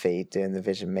 checking the feed, doing the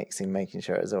vision mixing, making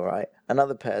sure it was all right.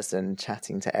 Another person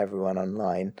chatting to everyone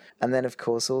online. And then, of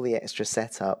course, all the extra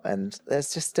setup. And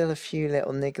there's just still a few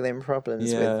little niggling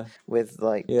problems with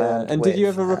like bandwidth. And did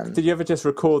you ever just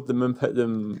record them and put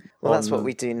them Well, that's what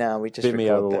we do now. We just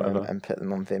Vimeo record them and put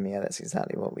them on Vimeo. That's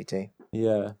exactly what we do.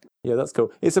 Yeah, that's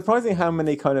cool. It's surprising how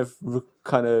many kind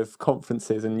of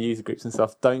conferences and user groups and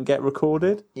stuff don't get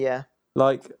recorded. Yeah.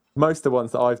 Like most of the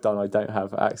ones that I've done, I don't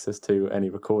have access to any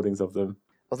recordings of them.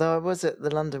 Although I was at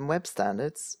the London Web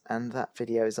Standards, and that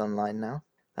video is online now.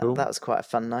 Cool. That was quite a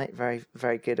fun night. Very,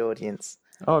 very good audience.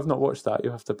 Oh, I've not watched that.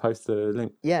 You'll have to post the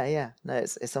link. Yeah. No,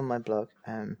 it's on my blog.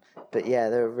 But yeah,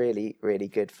 they were really, really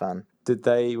good fun.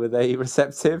 Were they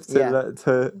receptive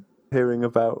to hearing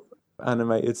about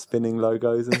animated spinning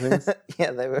logos and things?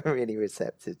 Yeah, they were really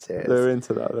receptive to it. They were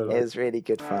into that. It was really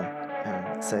good fun.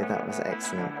 So that was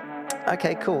excellent.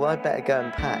 Okay, cool. Well, I better go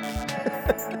and pack.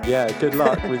 Yeah, good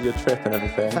luck with your trip and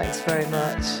everything. Thanks very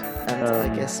much. And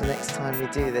I guess the next time we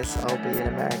do this, I'll be in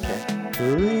America.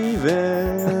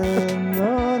 Leaving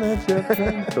on a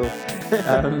jet. Cool.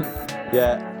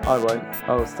 Yeah, I won't.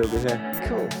 I'll still be here.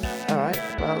 Cool. All right.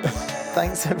 Well,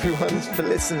 thanks everyone for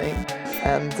listening,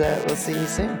 and we'll see you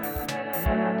soon.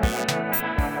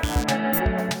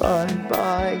 Bye.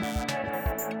 Bye.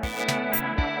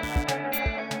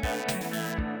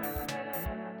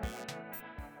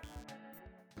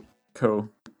 Cool.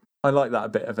 I like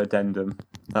that bit of addendum.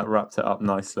 That wrapped it up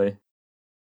nicely.